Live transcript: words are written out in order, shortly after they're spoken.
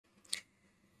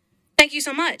Thank you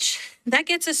so much. That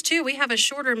gets us to, we have a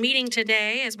shorter meeting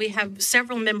today as we have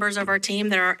several members of our team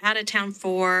that are out of town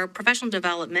for professional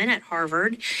development at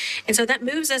Harvard. And so that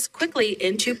moves us quickly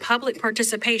into public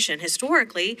participation.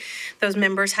 Historically, those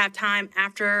members have time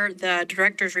after the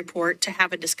director's report to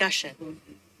have a discussion.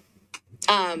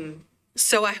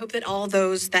 So I hope that all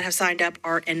those that have signed up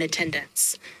are in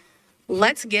attendance.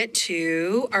 Let's get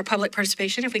to our public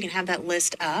participation, if we can have that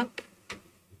list up.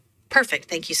 Perfect.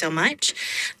 Thank you so much.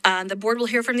 The board will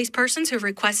hear from these persons who have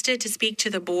requested to speak to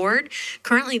the board.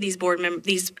 Currently, these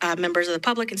members of the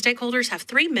public and stakeholders have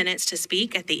 3 minutes to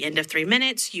speak. At the end of 3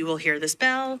 minutes, you will hear this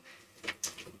bell.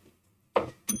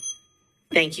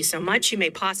 Thank you so much. You may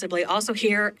possibly also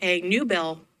hear a new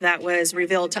bell that was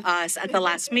revealed to us at the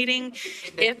last meeting.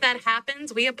 If that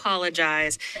happens, we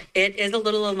apologize. It is a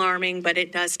little alarming, but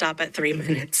it does stop at 3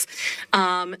 minutes.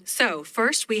 So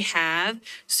first we have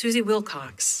Susie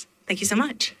Wilcox. Thank you so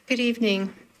much. Good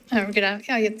evening, or good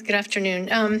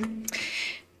afternoon.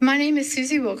 My name is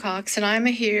Susie Wilcox, and I'm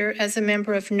here as a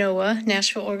member of NOAA,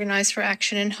 Nashville Organized for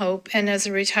Action and Hope, and as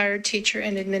a retired teacher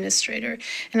and administrator.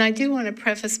 And I do want to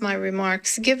preface my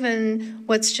remarks, given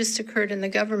what's just occurred in the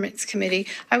Governance Committee,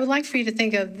 I would like for you to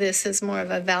think of this as more of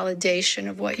a validation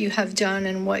of what you have done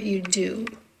and what you do.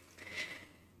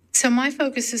 So my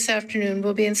focus this afternoon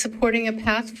will be in supporting a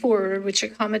path forward which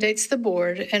accommodates the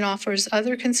board and offers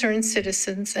other concerned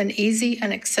citizens an easy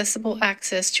and accessible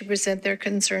access to present their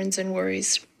concerns and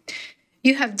worries.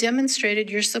 You have demonstrated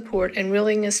your support and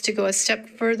willingness to go a step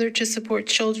further to support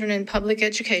children in public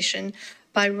education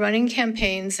by running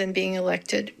campaigns and being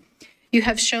elected. You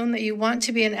have shown that you want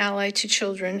to be an ally to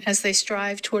children as they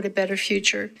strive toward a better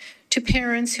future, to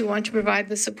parents who want to provide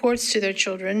the supports to their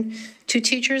children, to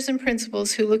teachers and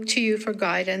principals who look to you for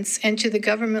guidance, and to the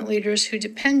government leaders who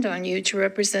depend on you to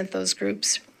represent those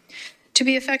groups. To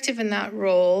be effective in that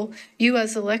role, you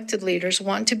as elected leaders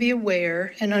want to be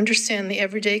aware and understand the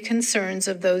everyday concerns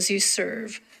of those you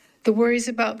serve, the worries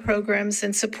about programs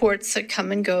and supports that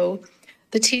come and go,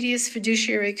 the tedious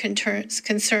fiduciary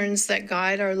concerns that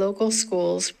guide our local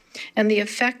schools, and the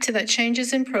effect that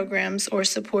changes in programs or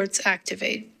supports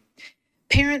activate.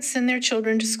 Parents send their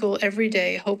children to school every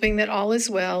day, hoping that all is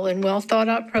well and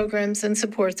well-thought-out programs and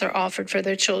supports are offered for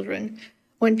their children.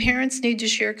 When parents need to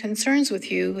share concerns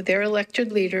with you, their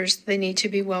elected leaders, they need to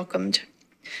be welcomed.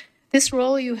 This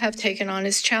role you have taken on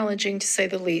is challenging, to say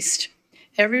the least.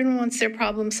 Everyone wants their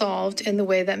problem solved in the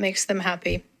way that makes them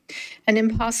happy. An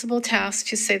impossible task,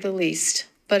 to say the least,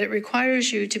 but it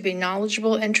requires you to be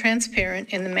knowledgeable and transparent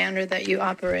in the manner that you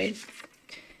operate.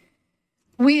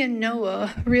 We in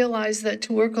NOAA realize that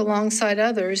to work alongside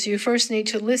others, you first need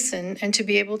to listen and to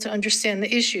be able to understand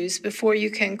the issues before you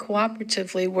can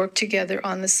cooperatively work together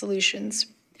on the solutions.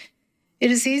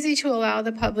 It is easy to allow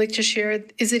the public to share.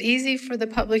 Is it easy for the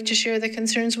public to share the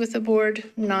concerns with the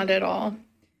board? Not at all.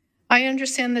 I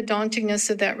understand the dauntingness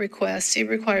of that request. It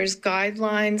requires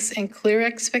guidelines and clear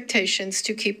expectations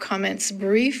to keep comments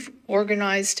brief,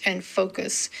 organized, and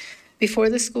focused before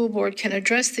the school board can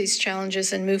address these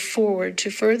challenges and move forward to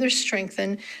further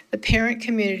strengthen the parent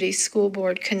community school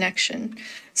board connection.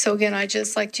 So again, I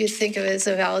just like you to think of it as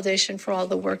a validation for all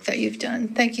the work that you've done.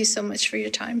 Thank you so much for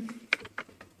your time.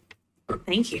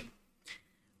 Thank you.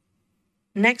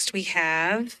 Next we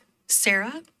have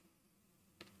Sarah.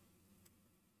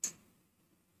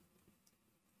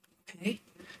 Okay.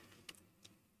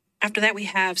 After that we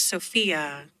have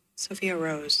Sophia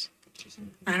Rose.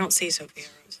 I don't see Sophia Rose.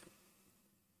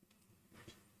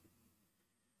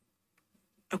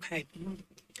 Okay.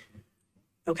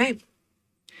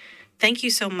 Thank you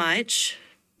so much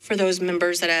for those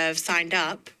members that have signed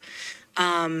up.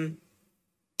 I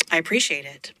appreciate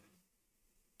it.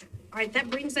 All right, that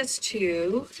brings us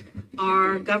to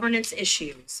our governance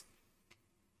issues.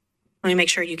 Let me make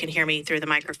sure you can hear me through the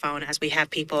microphone as we have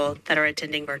people that are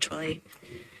attending virtually.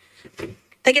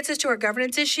 That gets us to our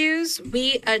governance issues.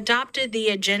 We adopted the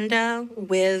agenda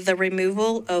with the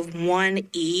removal of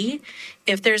 1E.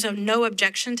 If there's no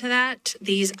objection to that,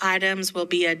 these items will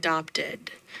be adopted.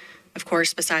 Of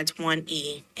course, besides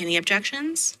 1E. Any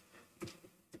objections?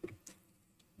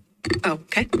 Oh,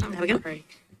 okay. There we go.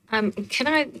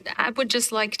 I would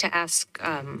just like to ask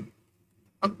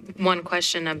one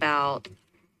question about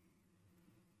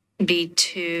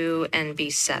B2 and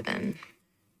B7.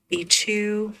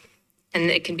 B2. And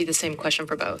it can be the same question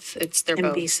for both. They're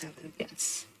both. B7.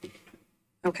 Yes.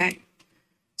 Okay.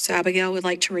 So Abigail would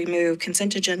like to remove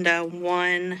consent agenda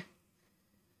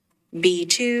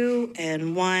 1B2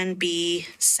 and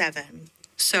 1B7.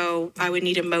 So I would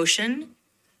need a motion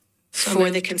for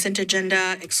the consent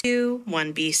agenda 2,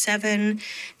 1B7,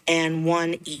 and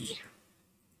 1E.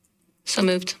 So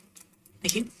moved.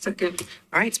 Thank you. Second.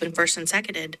 All right, it's been first and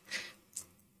seconded.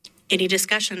 Any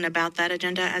discussion about that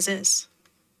agenda as is?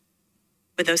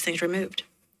 With those things removed?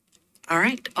 All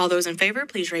right, all those in favor,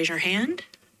 please raise your hand.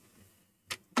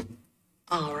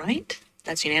 All right,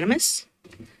 that's unanimous.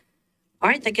 All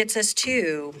right, that gets us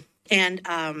to, and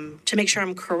to make sure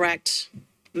I'm correct,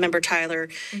 Member Tyler,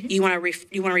 you want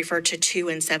to refer to 2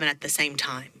 and 7 at the same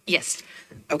time? Yes.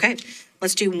 Okay,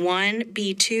 let's do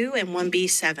 1B2 and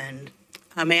 1B7.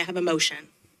 May I have a motion?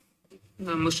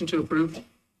 Motion to approve.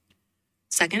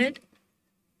 Seconded? Do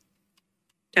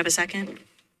you have a second?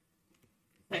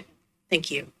 Second. Thank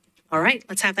you. All right,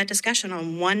 let's have that discussion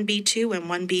on 1B2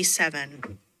 and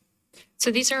 1B7.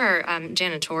 So these are our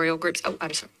janitorial groups. Oh,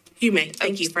 I'm sorry. You may.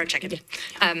 Thank you for checking.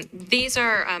 These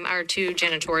are our 2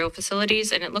 janitorial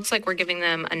facilities, and it looks like we're giving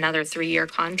them another 3-year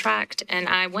contract. And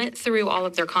I went through all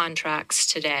of their contracts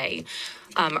today,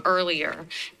 earlier,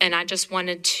 and I just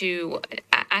wanted to,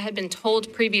 I had been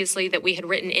told previously that we had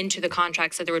written into the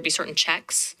contracts that there would be certain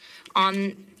checks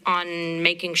on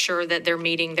making sure that they're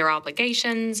meeting their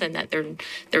obligations and that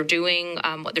they're doing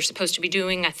what they're supposed to be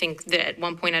doing. I think that at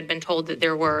one point I'd been told that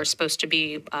there were supposed to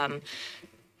be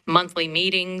monthly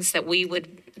meetings that we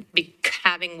would be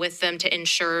having with them to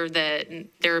ensure that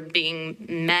they're being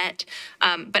met.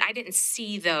 But I didn't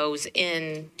see those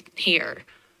in here.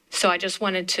 So I just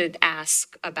wanted to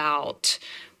ask about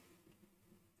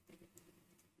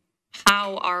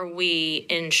how are we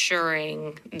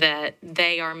ensuring that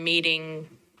they are meeting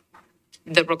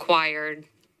the required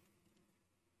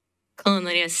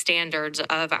cleanliness standards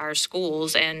of our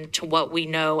schools and to what we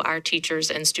know our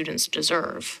teachers and students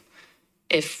deserve?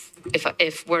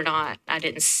 If we're not, I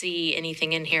didn't see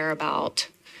anything in here about,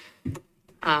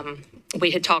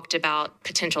 we had talked about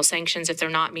potential sanctions if they're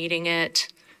not meeting it.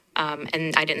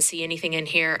 And I didn't see anything in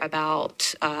here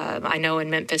about, I know in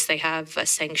Memphis they have a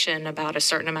sanction about a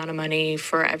certain amount of money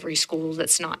for every school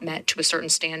that's not met to a certain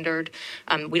standard.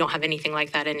 We don't have anything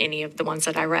like that in any of the ones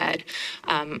that I read.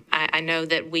 I know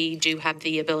that we do have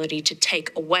the ability to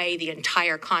take away the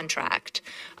entire contract,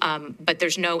 but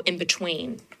there's no in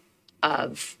between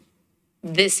of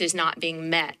this is not being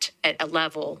met at a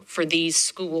level for these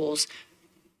schools.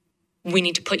 We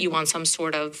need to put you on some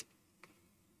sort of,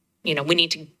 we need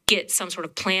to get some sort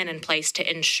of plan in place to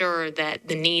ensure that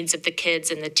the needs of the kids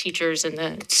and the teachers and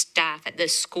the staff at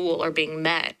this school are being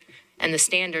met and the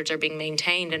standards are being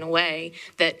maintained in a way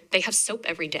that they have soap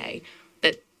every day,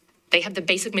 that they have the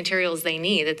basic materials they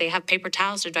need, that they have paper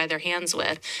towels to dry their hands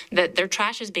with, that their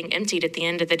trash is being emptied at the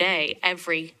end of the day,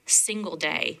 every single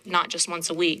day, not just once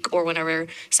a week or whenever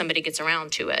somebody gets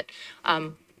around to it.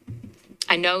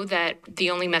 I know that the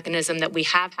only mechanism that we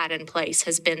have had in place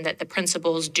has been that the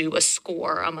principals do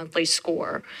a monthly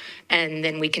score, and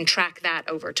then we can track that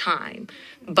over time.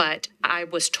 But I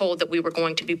was told that we were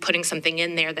going to be putting something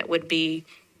in there that would be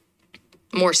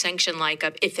more sanction-like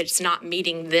of if it's not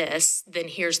meeting this, then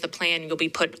here's the plan you'll be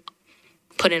put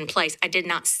in place. I did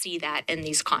not see that in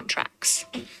these contracts.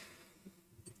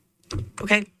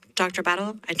 Okay, Dr.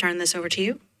 Battle, I turn this over to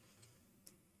you.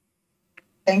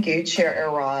 Thank you, Chair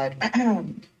Elrod.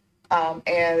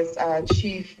 As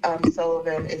Chief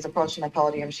Sullivan is approaching the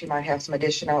podium, she might have some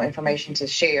additional information to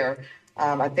share.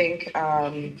 I think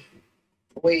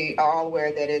we are all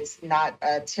aware that it's not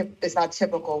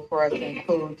typical for us to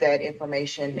include that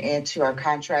information into our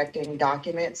contracting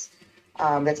documents.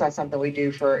 That's not something we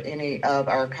do for any of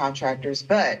our contractors.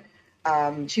 But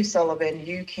Chief Sullivan,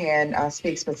 you can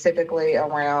speak specifically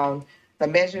around the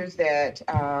measures that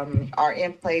are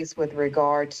in place with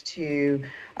regards to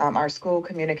our school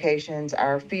communications,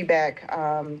 our feedback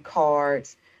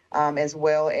cards, as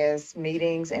well as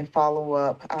meetings and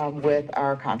follow-up with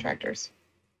our contractors.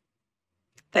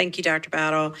 Thank you, Dr.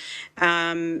 Battle.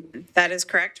 That is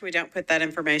correct. We don't put that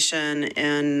information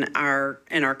in our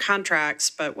contracts,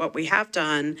 but what we have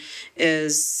done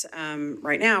is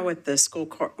right now with the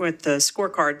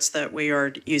scorecards that we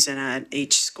are using at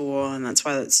each school, and that's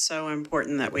why it's so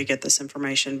important that we get this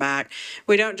information back.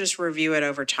 We don't just review it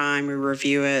over time. We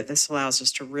review it. This allows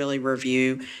us to really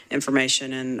review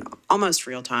information in almost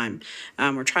real time.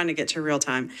 We're trying to get to real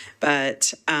time,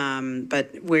 but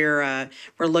we're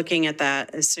looking at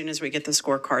that. As soon as we get the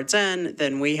scorecards in,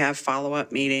 then we have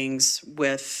follow-up meetings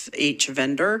with each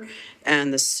vendor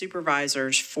and the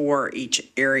supervisors for each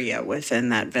area within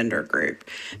that vendor group.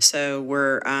 So we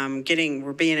are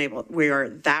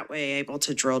that way able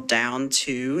to drill down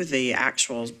to the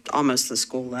actual, almost the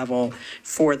school level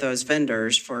for those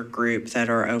vendors for a group that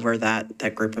are over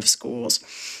that group of schools.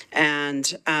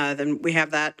 And then we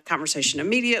have that conversation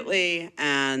immediately,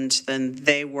 and then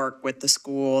they work with the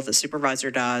school, the supervisor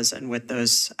does, and with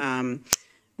those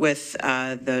with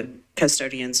the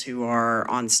custodians who are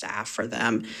on staff for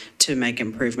them to make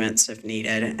improvements if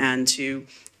needed and to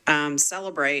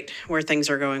celebrate where things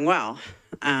are going well.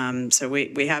 So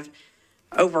we have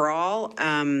overall,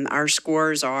 our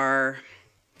scores are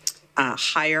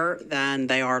higher than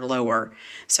they are lower.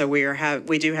 So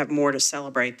we do have more to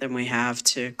celebrate than we have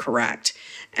to correct.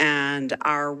 And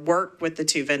our work with the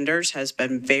two vendors has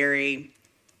been very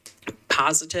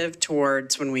positive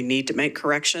towards when we need to make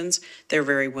corrections. They're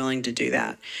very willing to do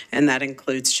that. And that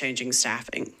includes changing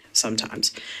staffing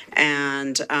sometimes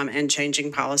and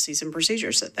changing policies and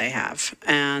procedures that they have.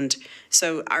 And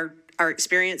so our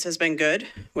experience has been good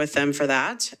with them for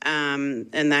that,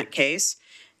 in that case.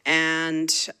 And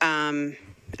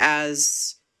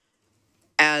as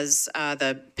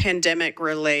the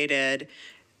pandemic-related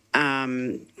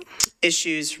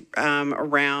issues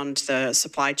around the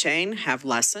supply chain have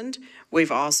lessened,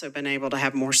 we've also been able to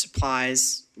have more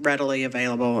supplies readily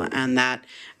available, and that,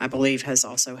 I believe, has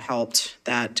also helped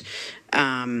that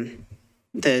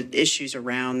the issues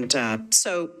around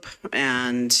soap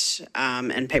and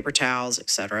paper towels, et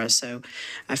cetera. So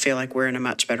I feel like we're in a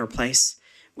much better place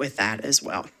with that as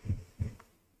well.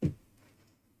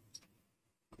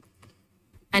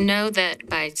 I know that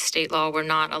by state law, we're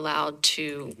not allowed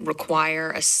to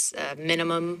require a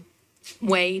minimum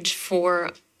wage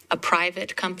for a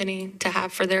private company to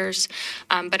have for theirs.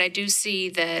 But I do see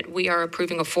that we are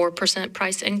approving a 4%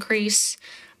 price increase.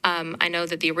 I know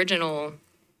that the original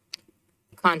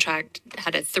contract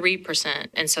had a 3%,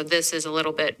 and so this is a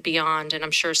little bit beyond, and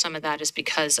I'm sure some of that is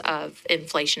because of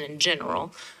inflation in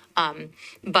general.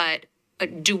 But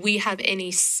do we have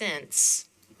any sense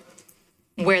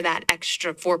where that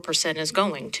extra 4% is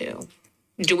going to?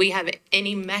 Do we have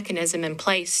any mechanism in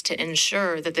place to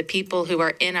ensure that the people who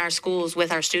are in our schools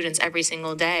with our students every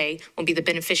single day will be the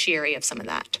beneficiary of some of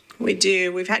that? We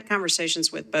do. We've had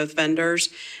conversations with both vendors,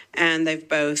 and they've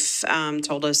both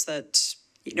told us that,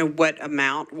 you know, what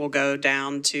amount will go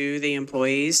down to the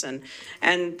employees, and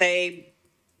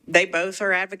they both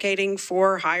are advocating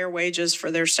for higher wages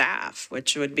for their staff,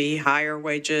 which would be higher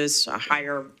wages,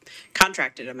 higher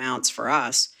contracted amounts for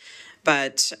us.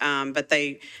 But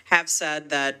they have said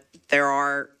that there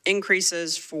are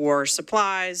increases for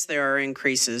supplies, there are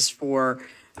increases for,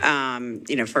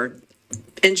 for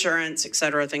insurance, et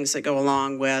cetera, things that go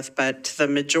along with. But the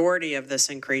majority of this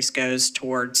increase goes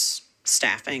towards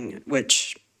staffing,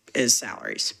 which is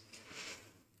salaries.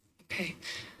 Okay.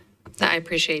 I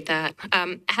appreciate that.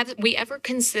 Have we ever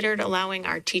considered allowing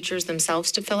our teachers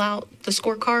themselves to fill out the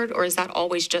scorecard, or has that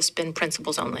always just been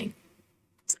principals only?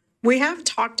 We have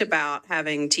talked about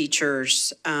having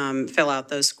teachers fill out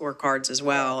those scorecards as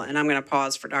well, and I'm going to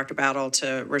pause for Dr. Battle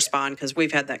to respond because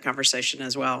we've had that conversation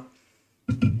as well.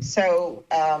 So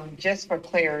just for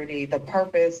clarity, the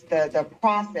purpose, the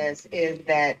process is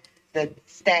that the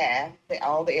staff,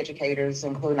 all the educators,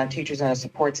 including our teachers and our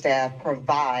support staff,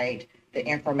 provide the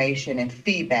information and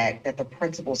feedback that the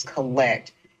principals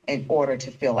collect in order to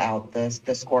fill out the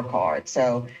scorecard.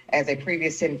 So as a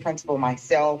previous sitting principal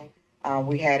myself,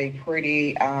 we had a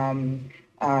pretty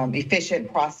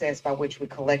efficient process by which we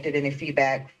collected any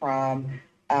feedback from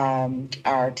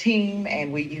our team,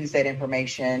 and we use that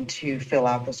information to fill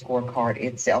out the scorecard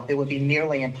itself. It would be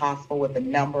nearly impossible with the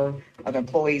number of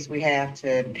employees we have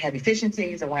to have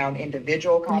efficiencies around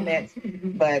individual comments,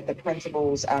 but the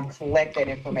principals collect that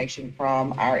information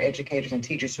from our educators and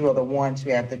teachers, who are the ones who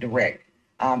have the direct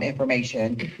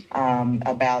information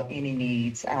about any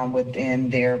needs within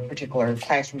their particular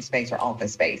classroom space or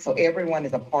office space. So everyone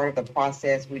is a part of the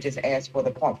process. We just ask for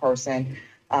the point person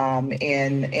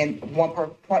and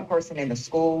point person in the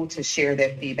school to share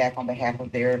that feedback on behalf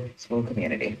of their school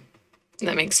community.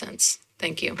 That makes sense.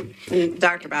 Thank you.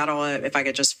 Dr. Battle, if I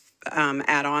could just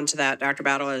add on to that, Dr.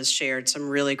 Battle has shared some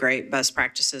really great best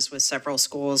practices with several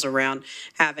schools around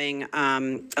having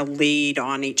a lead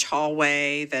on each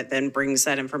hallway that then brings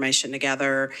that information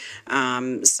together.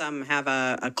 Some have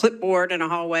a clipboard in a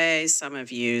hallway. Some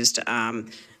have used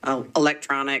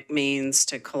electronic means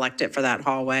to collect it for that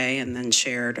hallway and then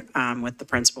shared with the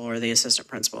principal or the assistant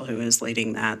principal who is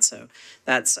leading that. So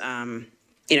that's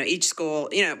each school,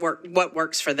 what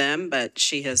works for them, but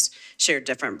she has shared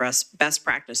different best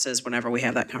practices whenever we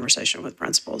have that conversation with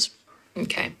principals.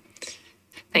 Okay.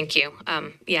 Thank you.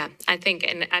 I think,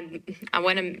 and I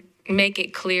want to make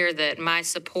it clear that my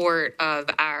support of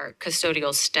our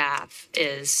custodial staff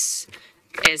is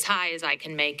as high as I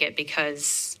can make it,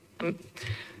 because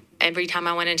every time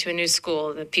I went into a new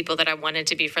school, the people that I wanted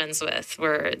to be friends with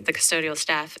were the custodial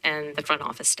staff and the front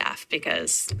office staff,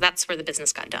 because that's where the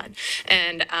business got done.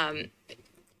 And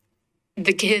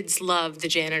the kids love the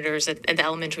janitors at the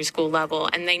elementary school level,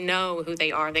 and they know who they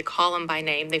are. They call them by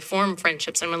name. They form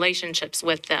friendships and relationships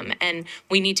with them. And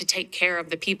we need to take care of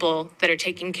the people that are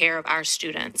taking care of our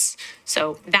students.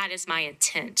 So that is my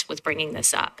intent with bringing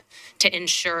this up, to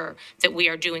ensure that we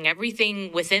are doing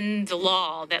everything within the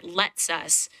law that lets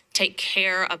us take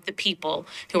care of the people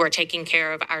who are taking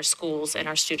care of our schools and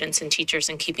our students and teachers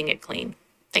and keeping it clean.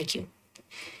 Thank you.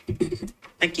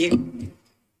 Thank you.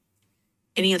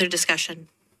 Any other discussion?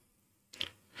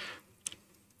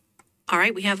 All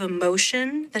right, we have a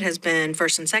motion that has been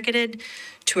first and seconded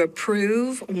to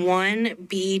approve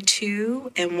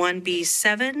 1B2 and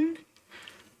 1B7.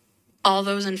 All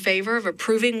those in favor of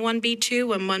approving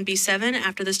 1B2 and 1B7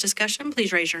 after this discussion,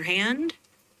 please raise your hand.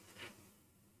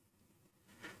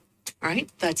 All right,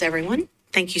 that's everyone.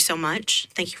 Thank you so much.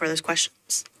 Thank you for those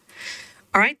questions.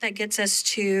 All right, that gets us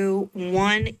to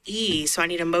 1E. So I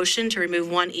need a motion to remove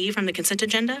 1E from the consent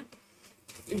agenda.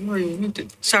 We already removed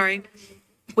it. Sorry,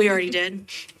 we already did.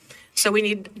 So we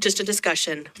need just a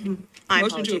discussion. My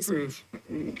Motion to apologies. approve.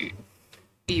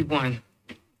 E1.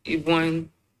 E1.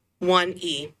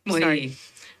 1E. Sorry. 1E.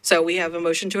 So we have a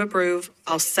motion to approve.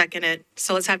 I'll second it.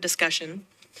 So let's have discussion.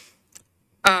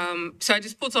 So I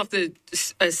just pulled off the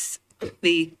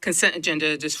consent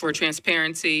agenda just for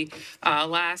transparency.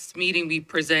 Last meeting, we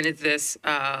presented this,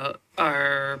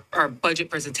 our budget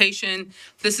presentation.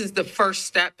 This is the first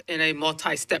step in a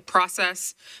multi-step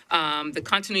process. The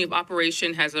continuity of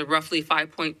operation has a roughly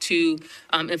 5.2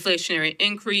 inflationary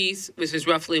increase, which is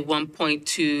roughly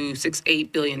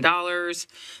 $1.268 billion.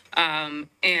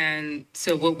 And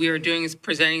so what we are doing is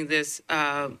presenting this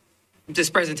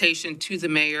presentation to the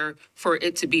mayor for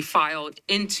it to be filed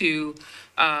into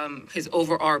his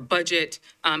overall budget,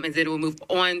 and then we'll move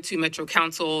on to Metro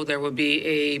Council. There will be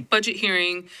a budget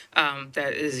hearing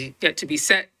that is yet to be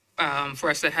set for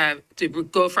us to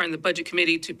go in front of the budget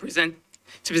committee to present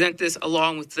this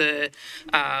along with the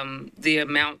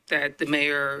amount that the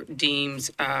mayor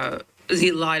deems is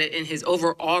allotted in his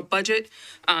overall budget.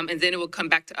 And then it will come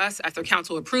back to us after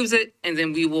council approves it, and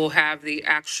then we will have the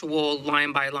actual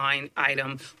line by line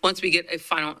item once we get a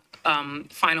final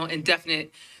and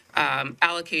definite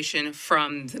allocation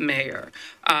from the mayor.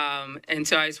 And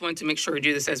so I just wanted to make sure we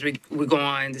do this as we go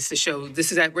on, just to show we're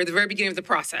at the very beginning of the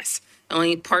process,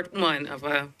 only part one of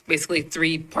a basically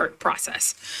 3-part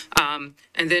process. And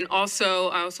then also,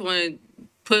 I also want to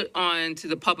put on to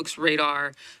the public's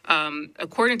radar,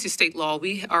 according to state law,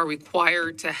 we are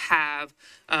required to have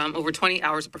over 20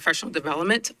 hours of professional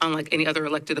development, unlike any other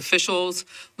elected officials.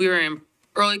 We are in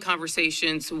early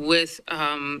conversations with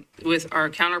our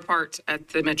counterparts at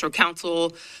the Metro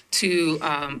Council to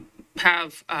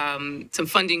have some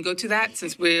funding go to that,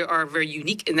 since we are very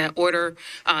unique in that order,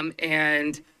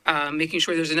 and making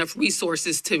sure there's enough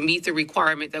resources to meet the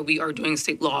requirement that we are doing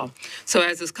state law. So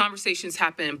as those conversations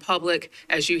happen in public,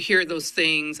 as you hear those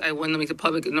things, I want to make the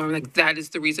public know like that is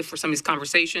the reason for some of these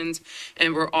conversations.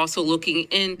 And we're also looking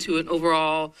into an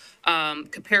overall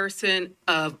comparison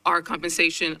of our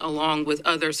compensation along with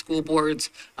other school boards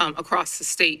across the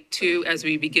state too, as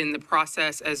we begin the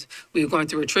process, as we're going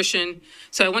through attrition.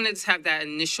 So I wanted to have that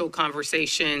initial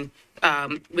conversation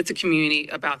with the community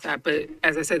about that. But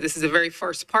as I said, this is the very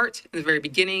first part, the very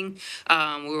beginning.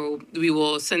 We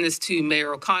will send this to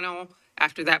Mayor O'Connell.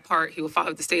 After that part, he will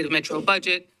follow the state of Metro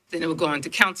budget. Then it will go on to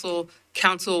council.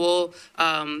 Council will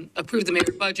approve the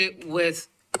mayor budget with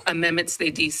amendments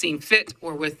they deem fit,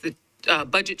 or with the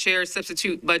budget chair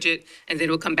substitute budget, and then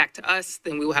it will come back to us.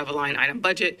 Then we will have a line item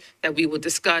budget that we will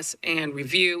discuss and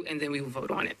review, and then we will vote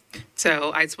on it.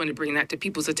 So I just want to bring that to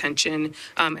people's attention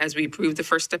as we approve the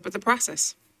first step of the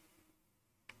process.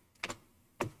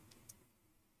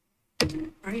 All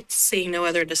right, seeing no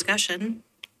other discussion.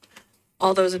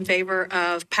 All those in favor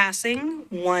of passing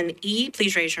 1E,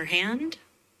 please raise your hand.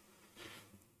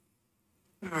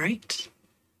 All right,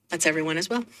 that's everyone as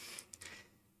well.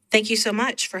 Thank you so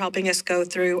much for helping us go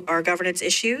through our governance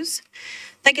issues.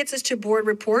 That gets us to board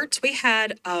reports. We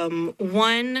had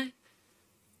one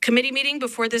committee meeting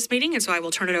before this meeting, and so I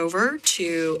will turn it over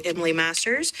to Emily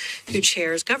Masters, who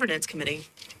chairs Governance Committee.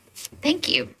 Thank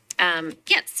you.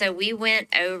 So we went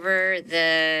over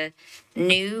the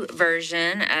new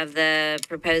version of the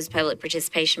proposed public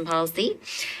participation policy,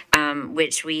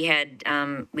 which we'd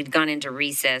gone into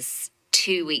recess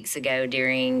 2 weeks ago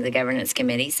during the governance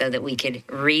committee so that we could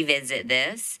revisit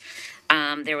this.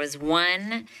 There was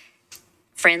one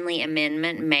friendly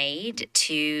amendment made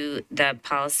to the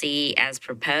policy as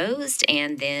proposed,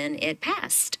 and then it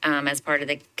passed as part of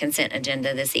the consent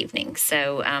agenda this evening.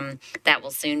 So that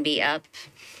will soon be up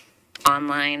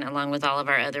online, along with all of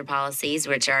our other policies,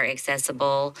 which are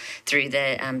accessible through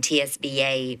the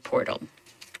TSBA portal.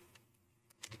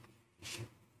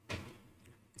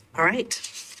 All right.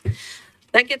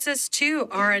 That gets us to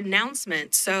our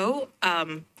announcement. So,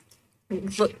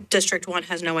 District 1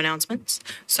 has no announcements.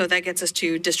 So that gets us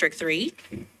to District 3.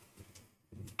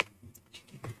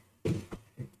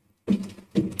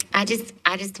 I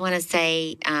just want to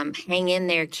say, hang in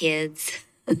there, kids.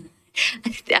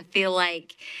 I feel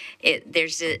like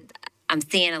I'm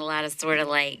seeing a lot of sort of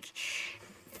like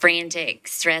frantic,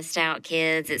 stressed out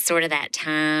kids. It's sort of that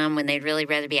time when they'd really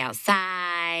rather be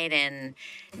outside,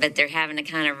 but they're having to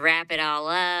kind of wrap it all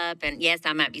up. And yes,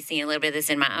 I might be seeing a little bit of this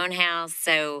in my own house.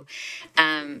 So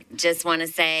just want to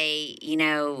say,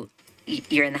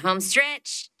 you're in the home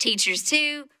stretch, teachers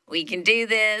too. We can do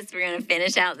this. We're going to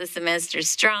finish out the semester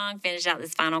strong, finish out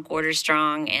this final quarter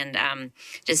strong, and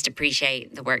just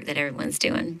appreciate the work that everyone's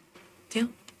doing. Yeah.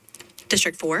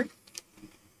 District 4.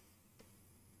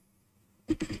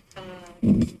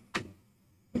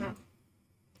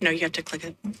 No, you have to click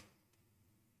it.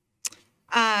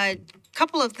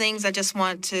 Couple of things I just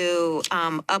want to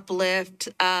uplift.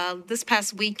 This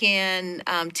past weekend,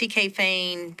 TK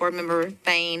Fain, Board Member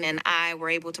Fain, and I were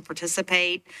able to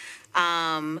participate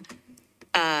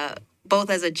both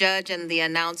as a judge and the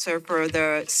announcer for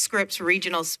the Scripps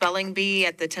Regional Spelling Bee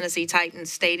at the Tennessee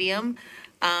Titans Stadium.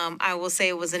 I will say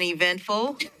it was an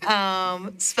eventful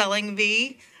spelling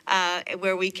bee.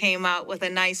 Where we came out with a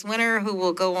nice winner who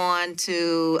will go on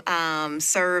to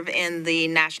serve in the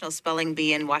National Spelling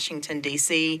Bee in Washington,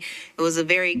 D.C. It was a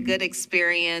very good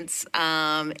experience,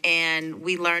 and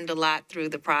we learned a lot through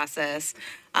the process.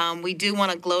 We do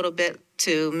want to gloat a bit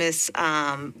to Miss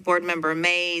Board Member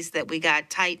Mays that we got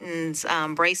Titans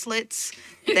bracelets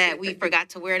that we forgot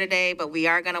to wear today, but we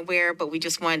are going to wear, but we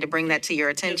just wanted to bring that to your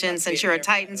attention since you're a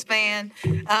Titans fan,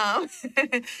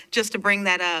 just to bring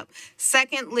that up.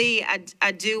 Secondly,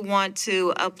 I do want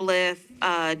to uplift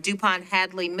DuPont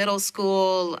Hadley Middle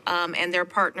School and their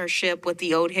partnership with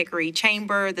the Old Hickory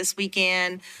Chamber this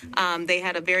weekend. They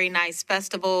had a very nice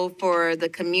festival for the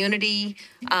community,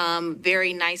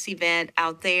 very nice event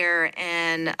out there,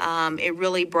 and it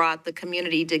really brought the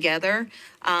community together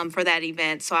for that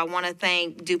event. So I want to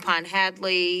thank DuPont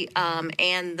Hadley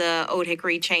and the Old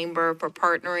Hickory Chamber for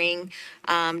partnering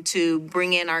to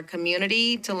bring in our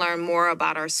community to learn more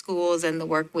about our schools and the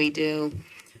work we do.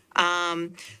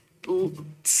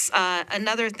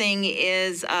 Another thing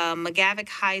is McGavick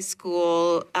High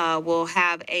School will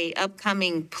have a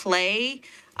upcoming play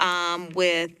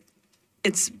with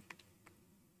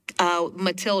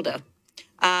Matilda.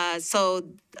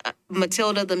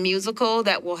 Matilda the musical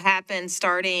that will happen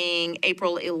starting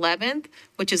April 11th,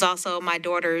 which is also my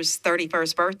daughter's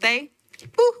 31st birthday.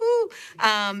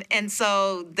 Woohoo! And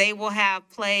so they will have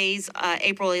plays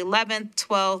April 11th,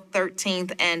 12th,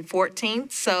 13th, and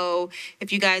 14th. So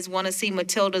if you guys want to see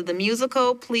Matilda the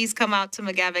musical, please come out to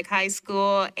McGavick High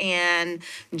School and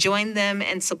join them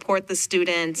and support the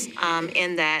students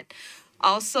in that.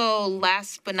 Also,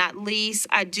 last but not least,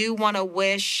 I do want to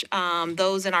wish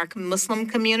those in our Muslim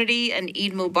community an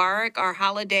Eid Mubarak. Our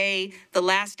holiday, the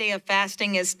last day of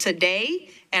fasting is today,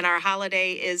 and our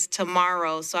holiday is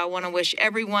tomorrow. So I want to wish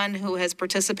everyone who has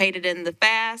participated in the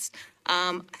fast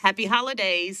happy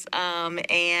holidays,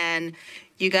 and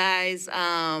you guys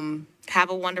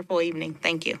have a wonderful evening.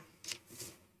 Thank you.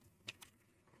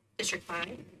 District 5.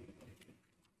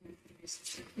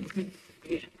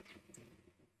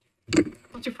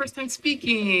 What's your first time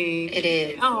speaking? It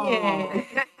is. Oh.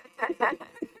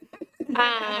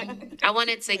 I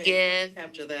wanted to give,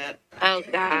 After that. oh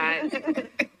God.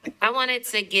 I wanted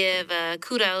to give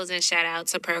kudos and shout out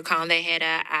to PERCOM. They had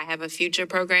I Have a Future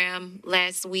program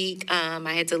last week.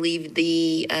 I had to leave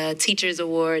the Teachers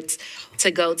Awards to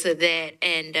go to that,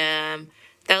 and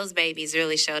those babies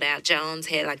really showed out. Jones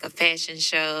had like a fashion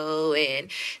show, and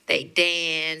they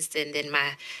danced, and then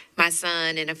my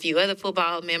son and a few other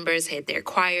football members had their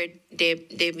choir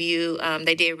debut.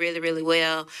 They did really, really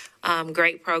well.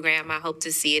 Great program. I hope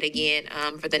to see it again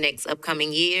for the next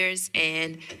upcoming years.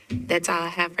 And that's all I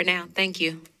have for now. Thank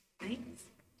you. Thanks.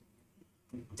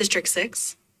 District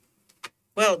 6.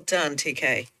 Well done,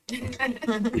 TK.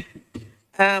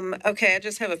 Okay, I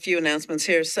just have a few announcements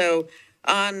here. So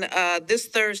On this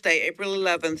Thursday, April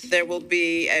 11th, there will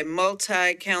be a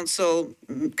multi-council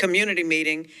community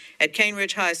meeting at Cane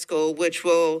Ridge High School, which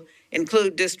will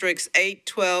include districts 8,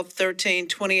 12, 13,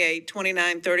 28,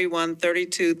 29, 31,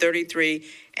 32, 33,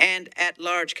 and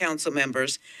at-large council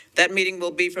members. That meeting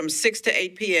will be from 6 to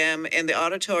 8 p.m. in the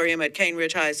auditorium at Cane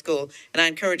Ridge High School. And I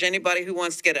encourage anybody who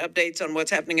wants to get updates on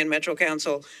what's happening in Metro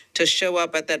Council to show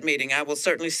up at that meeting. I will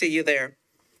certainly see you there.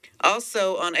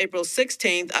 Also, on April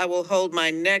 16th, I will hold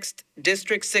my next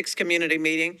District 6 community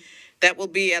meeting. That will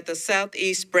be at the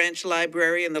Southeast Branch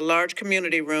Library in the large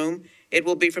community room. It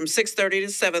will be from 6:30 to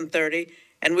 7:30,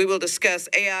 and we will discuss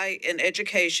AI in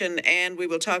education, and we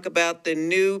will talk about the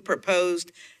new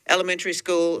proposed elementary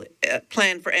school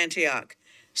plan for Antioch.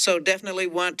 So definitely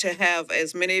want to have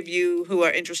as many of you who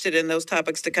are interested in those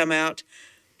topics to come out.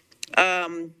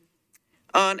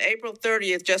 On April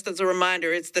 30th, just as a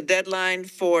reminder, it's the deadline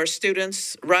for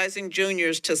students, rising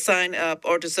juniors, to sign up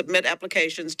or to submit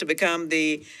applications to become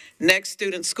the next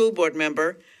student school board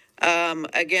member.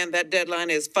 Again, that deadline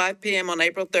is 5 p.m. on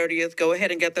April 30th. Go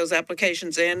ahead and get those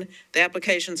applications in. The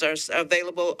applications are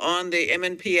available on the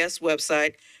MNPS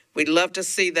website. We'd love to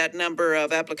see that number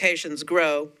of applications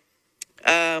grow.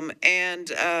 I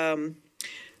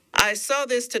saw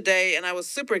this today, and I was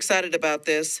super excited about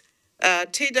this.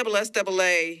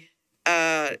 TSSAA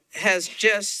has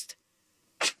just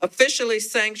officially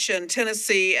sanctioned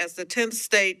Tennessee as the 10th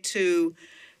state to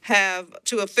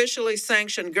officially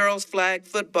sanction girls flag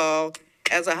football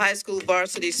as a high school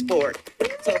varsity sport.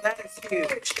 So that is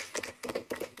huge.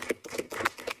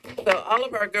 So all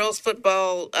of our girls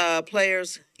football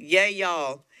players, yay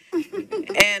y'all.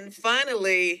 And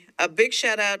finally, a big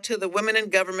shout out to the women in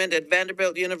government at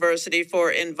Vanderbilt University for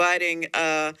inviting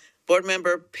Board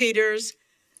Member Peters,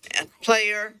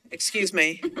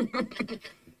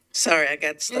 sorry, I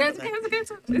got stuck on that.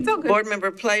 It's all good. Board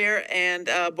Member Player and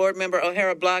Board Member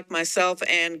O'Hara Block, myself,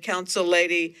 and Council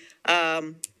Lady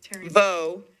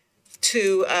Vo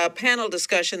to a panel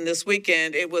discussion this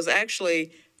weekend. It was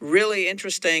actually really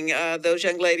interesting. Those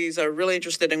young ladies are really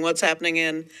interested in what's happening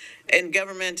in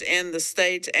government in the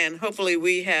state, and hopefully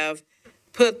we have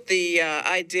put the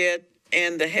idea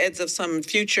in the heads of some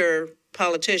future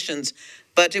politicians.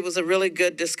 But it was a really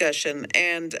good discussion,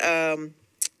 and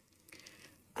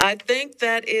I think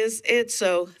that is it.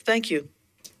 So thank you.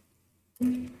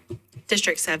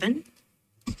 District 7.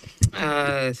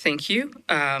 Thank you.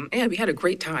 Yeah, we had a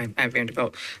great time at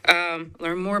Vanderbilt.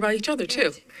 Learn more about each other,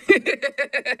 too.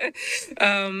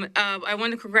 I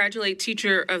want to congratulate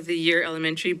Teacher of the Year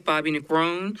Elementary, Bobby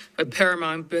Negron, of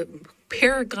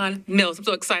Paragon Mills. I'm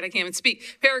so excited I can't even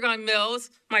speak. Paragon Mills,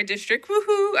 my district.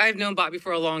 Woohoo! I've known Bobby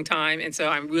for a long time, and so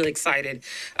I'm really excited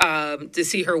to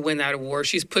see her win that award.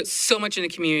 She's put so much in the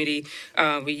community.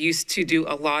 We used to do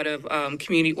a lot of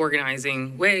community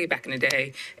organizing way back in the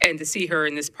day, and to see her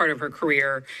in this part of her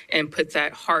career and put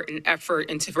that heart and effort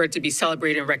into for it to be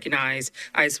celebrated and recognized,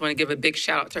 I just want to give a big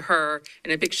shout out to her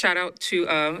and a big shout out to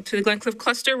the Glencliff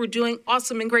Cluster. We're doing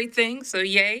awesome and great things, so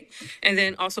yay. And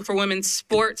then also for women's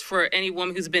sports, for any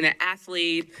woman who's been an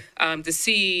athlete, to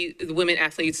see the women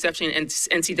athletes, especially in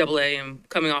NCAA and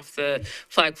coming off the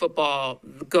flag football,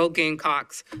 go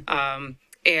Gamecocks,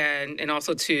 and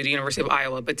also to the University of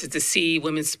Iowa, but to see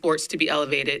women's sports to be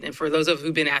elevated, and for those of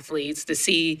who've been athletes, to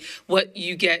see what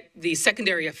you get, the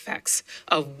secondary effects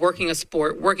of working a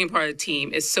sport, working part of the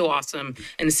team is so awesome,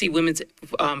 and to see women's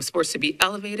sports to be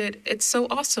elevated, it's so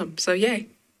awesome, so yay.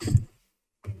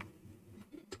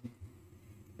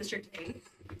 District 8.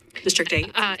 District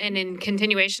 8. And in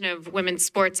continuation of women's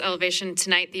sports elevation,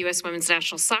 tonight the U.S. women's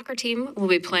national soccer team will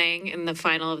be playing in the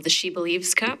final of the She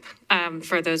Believes Cup.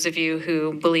 For those of you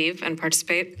who believe and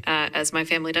participate, as my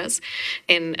family does,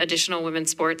 in additional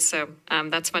women's sports. So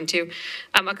that's fun too.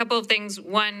 A couple of things.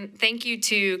 One, thank you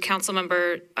to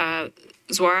Councilmember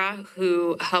Zwara,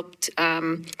 who helped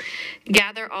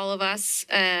gather all of us,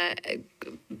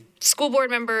 school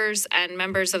board members and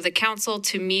members of the council,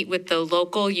 to meet with the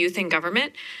local youth and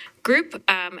government group.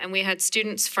 And we had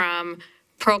students from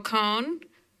Procon,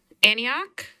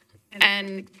 Antioch,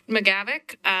 and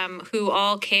McGavick, who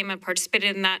all came and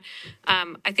participated in that.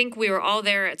 I think we were all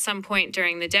there at some point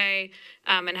during the day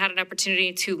and had an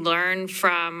opportunity to learn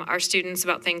from our students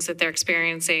about things that they're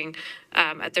experiencing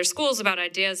at their schools, about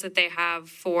ideas that they have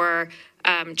for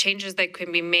changes that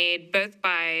can be made both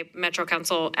by Metro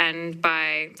Council and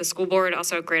by the school board.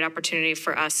 Also a great opportunity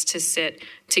for us to sit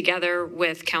together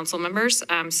with council members.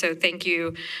 So thank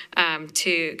you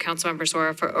to Councilmember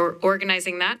Sora for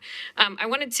organizing that. I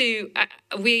wanted to,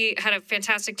 we had a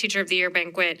fantastic Teacher of the Year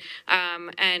banquet,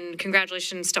 and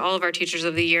congratulations to all of our Teachers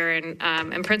of the Year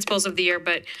and Principals of the Year,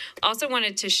 but also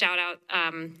wanted to shout out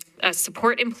a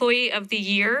Support Employee of the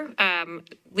Year.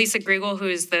 Lisa Griegel, who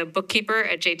is the bookkeeper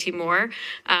at JT Moore,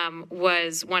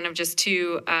 was one of just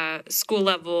 2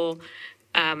 school-level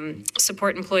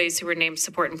support employees who were named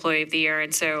Support Employee of the Year.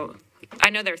 And so I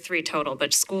know there are 3 total,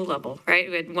 but school level, right?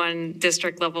 We had 1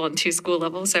 district level and 2 school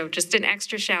level. So just an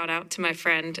extra shout out to my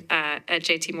friend at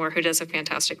JT Moore, who does a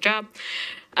fantastic job.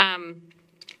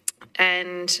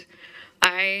 And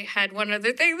I had one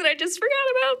other thing that I just forgot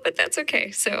about, but that's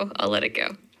okay. So I'll let it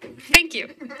go. Thank you.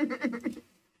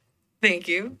 Thank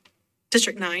you.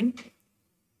 District 9.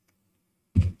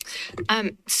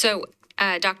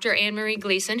 Dr. Anne Marie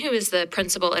Gleason, who is the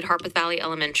principal at Harpeth Valley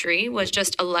Elementary, was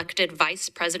just elected vice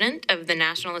president of the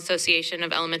National Association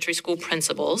of Elementary School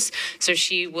Principals. So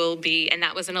she will be, and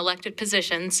that was an elected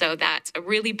position, so that's a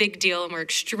really big deal, and we're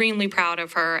extremely proud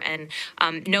of her. And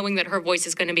knowing that her voice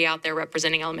is going to be out there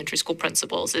representing elementary school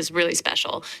principals is really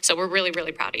special. So we're really,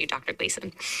 really proud of you, Dr.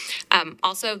 Gleason.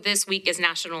 Also, this week is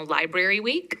National Library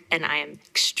Week, and I am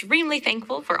extremely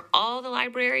thankful for all the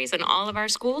libraries in all of our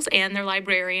schools and their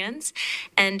librarians.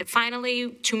 And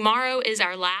finally, tomorrow is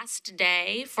our last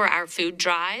day for our food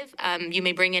drive. You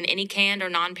may bring in any canned or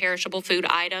non-perishable food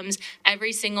items.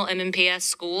 Every single MNPS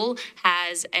school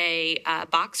has a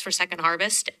box for Second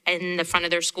Harvest in the front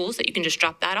of their schools that you can just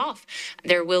drop that off.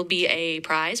 There will be a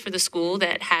prize for the school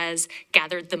that has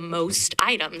gathered the most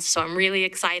items. So I'm really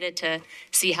excited to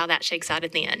see how that shakes out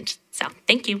at the end. So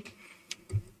thank you.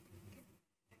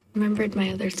 Remembered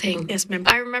my other thing. Yes, ma'am.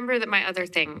 I remember that my other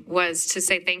thing was to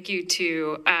say thank you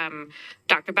to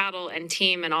Dr. Battle and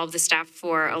team and all of the staff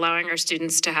for allowing our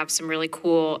students to have some really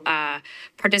cool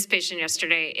participation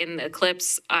yesterday in the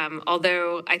eclipse.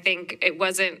 Although I think it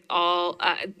wasn't all,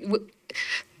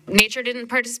 nature didn't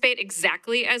participate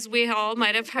exactly as we all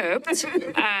might have hoped.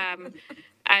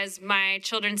 As my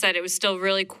children said, it was still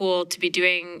really cool to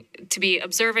be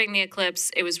observing the eclipse.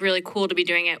 It was really cool to be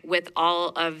doing it with all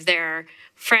of their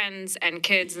friends and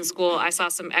kids in school. I saw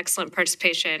some excellent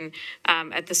participation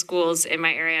at the schools in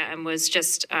my area, and was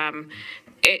just,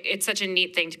 it's such a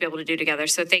neat thing to be able to do together.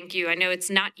 So thank you. I know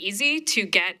it's not easy to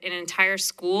get an entire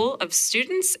school of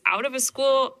students out of a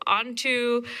school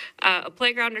onto a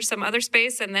playground or some other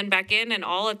space and then back in, and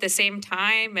all at the same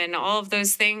time, and all of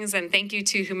those things. And thank you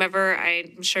to whomever,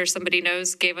 I'm sure somebody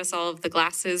knows, gave us all of the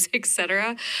glasses,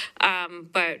 etc.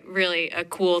 But really a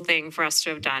cool thing for us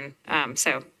to have done.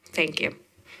 So thank you.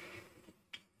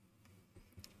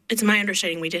 It's my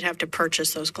understanding we did have to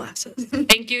purchase those glasses.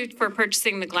 Thank you for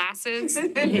purchasing the glasses.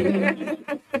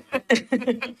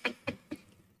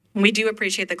 We do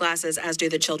appreciate the glasses, as do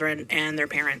the children and their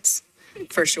parents,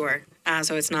 for sure.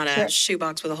 So it's not a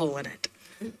shoebox with a hole in it.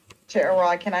 Chair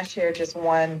Roy, can I share just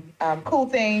one cool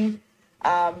thing?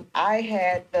 I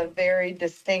had the very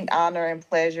distinct honor and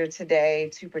pleasure today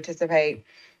to participate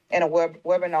in a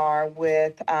webinar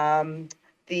with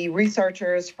the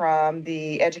researchers from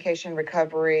the Education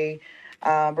Recovery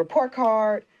Report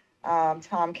Card,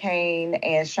 Tom Kane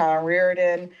and Sean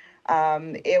Reardon.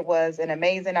 It was an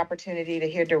amazing opportunity to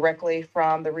hear directly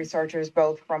from the researchers,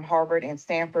 both from Harvard and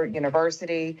Stanford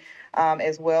University,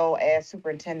 as well as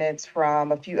superintendents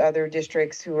from a few other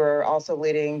districts who are also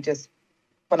leading just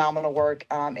phenomenal work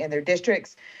in their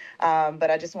districts. But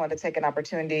I just wanted to take an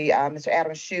opportunity. Mr.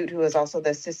 Adam Shute, who is also the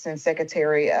Assistant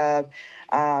Secretary of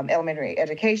Elementary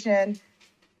Education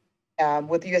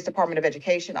with the U.S. Department of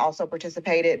Education, also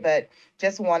participated, but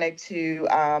just wanted to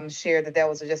share that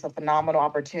was just a phenomenal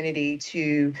opportunity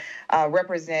to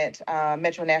represent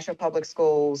Metro Nashville Public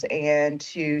Schools and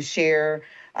to share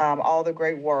all the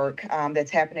great work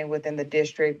that's happening within the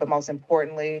district, but most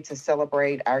importantly, to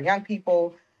celebrate our young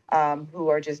people who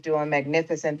are just doing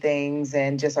magnificent things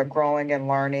and just are growing and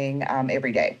learning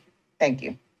every day. Thank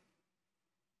you.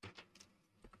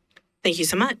 Thank you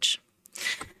so much.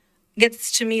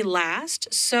 Gets to me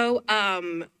last. So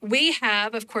we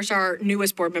have, of course, our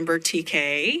newest board member,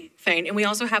 TK Fain, and we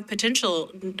also have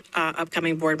potential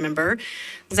upcoming board member,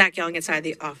 Zach Young, inside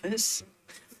the office.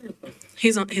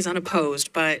 He's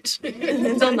unopposed, but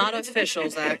still not official,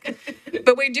 Zach.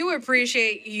 But we do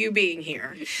appreciate you being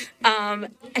here. And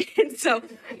so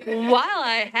while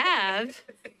I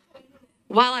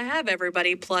while I have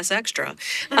everybody plus extra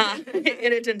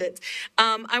in attendance.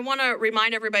 I want to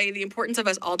remind everybody the importance of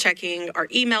us all checking our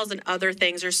emails and other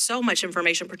things. There's so much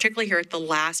information, particularly here at the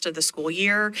last of the school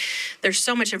year. There's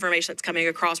so much information that's coming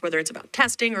across, whether it's about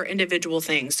testing or individual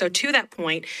things. So to that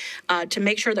point, to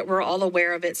make sure that we're all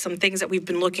aware of it, some things that we've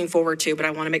been looking forward to, but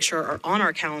I want to make sure are on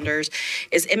our calendars,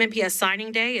 is MNPS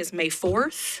signing day is May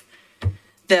 4th.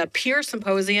 The peer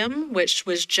symposium, which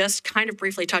was just kind of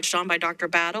briefly touched on by Dr.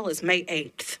 Battle, is May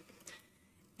 8th.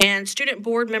 And student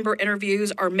board member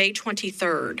interviews are May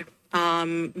 23rd.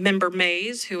 Member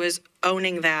Mays, who is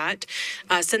owning that,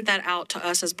 sent that out to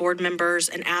us as board members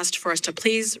and asked for us to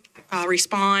please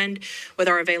respond with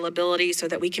our availability so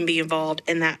that we can be involved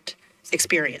in that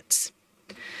experience.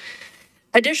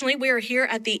 Additionally, we are here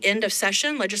at the end of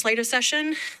session, legislative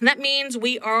session. And that means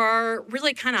we are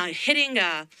really kind of hitting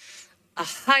a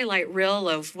highlight reel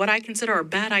of what I consider are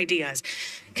bad ideas,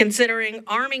 considering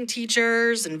arming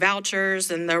teachers and vouchers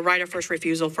and the right of first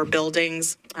refusal for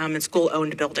buildings and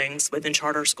school-owned buildings within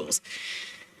charter schools.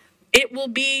 It will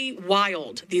be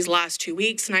wild these last 2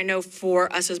 weeks, and I know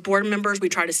for us as board members, we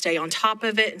try to stay on top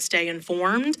of it and stay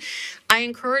informed. I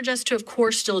encourage us to, of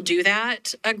course, still do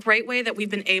that. A great way that we've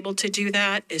been able to do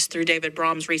that is through David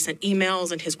Brom's recent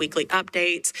emails and his weekly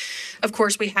updates. Of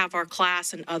course, we have our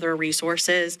class and other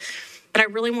resources. But I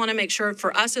really want to make sure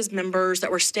for us as members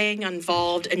that we're staying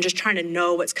involved and just trying to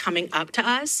know what's coming up to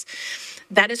us.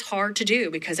 That is hard to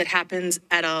do because it happens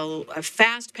at a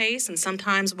fast pace and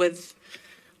sometimes with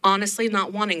honestly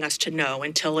not wanting us to know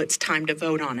until it's time to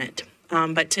vote on it.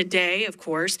 But today, of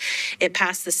course, it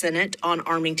passed the Senate on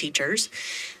arming teachers.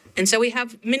 And so we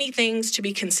have many things to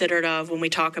be considered of when we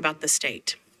talk about the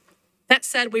state. That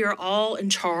said, we are all in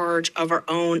charge of our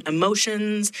own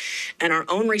emotions and our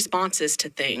own responses to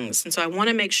things. And so I want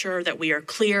to make sure that we are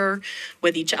clear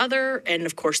with each other and,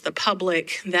 of course, the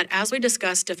public that as we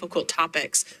discuss difficult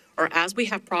topics or as we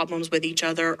have problems with each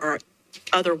other or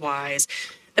otherwise,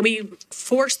 that we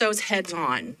force those heads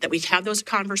on, that we have those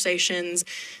conversations.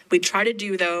 We try to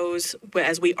do those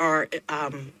as we are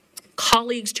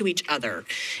colleagues to each other,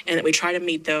 and that we try to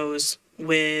meet those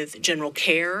with general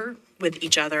care with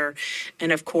each other,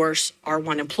 and of course, our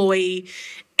one employee,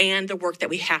 and the work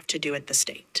that we have to do at the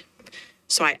state.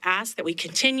 So I ask that we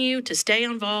continue to stay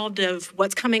involved of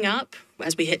what's coming up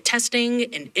as we hit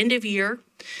testing and end of year.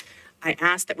 I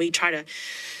ask that we try to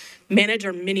manage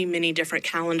our many, many different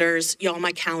calendars. Y'all,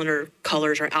 my calendar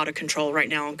colors are out of control right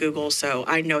now on Google, so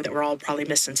I know that we're all probably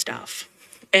missing stuff.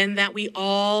 And that we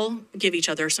all give each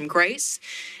other some grace,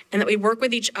 and that we work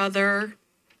with each other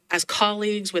as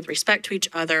colleagues with respect to each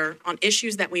other on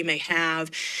issues that we may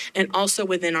have, and also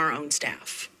within our own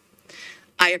staff.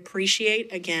 I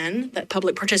appreciate, again, that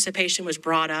public participation was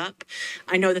brought up.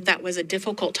 I know that that was a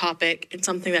difficult topic and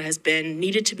something that has been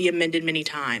needed to be amended many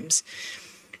times.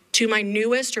 To my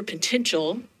newest or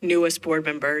potential newest board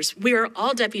members, we are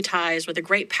all deputized with a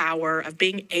great power of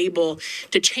being able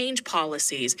to change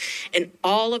policies, and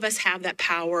all of us have that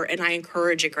power, and I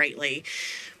encourage it greatly.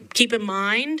 Keep in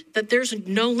mind that there's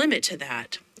no limit to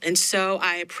that. And so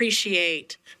I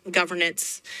appreciate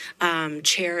Governance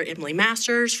Chair Emily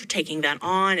Masters for taking that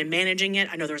on and managing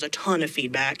it. I know there was a ton of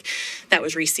feedback that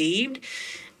was received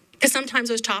because sometimes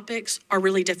those topics are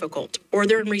really difficult or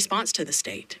they're in response to the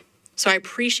state. So I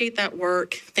appreciate that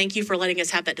work. Thank you for letting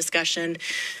us have that discussion.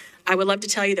 I would love to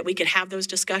tell you that we could have those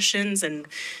discussions and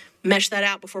mesh that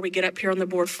out before we get up here on the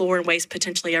board floor and waste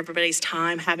potentially everybody's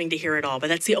time having to hear it all. But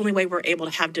that's the only way we're able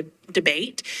to have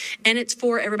debate. And it's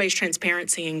for everybody's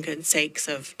transparency and good sakes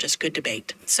of just good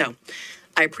debate. So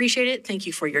I appreciate it. Thank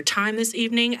you for your time this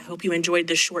evening. I hope you enjoyed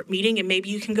this short meeting and maybe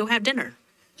you can go have dinner.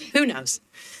 Who knows?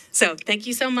 So thank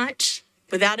you so much.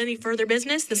 Without any further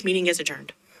business, this meeting is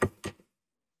adjourned.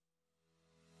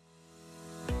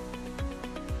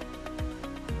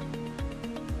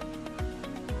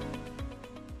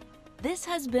 This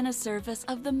has been a service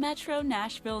of the Metro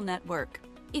Nashville Network.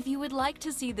 If you would like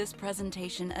to see this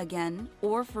presentation again,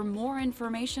 or for more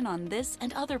information on this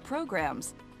and other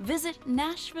programs, visit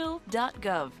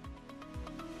nashville.gov.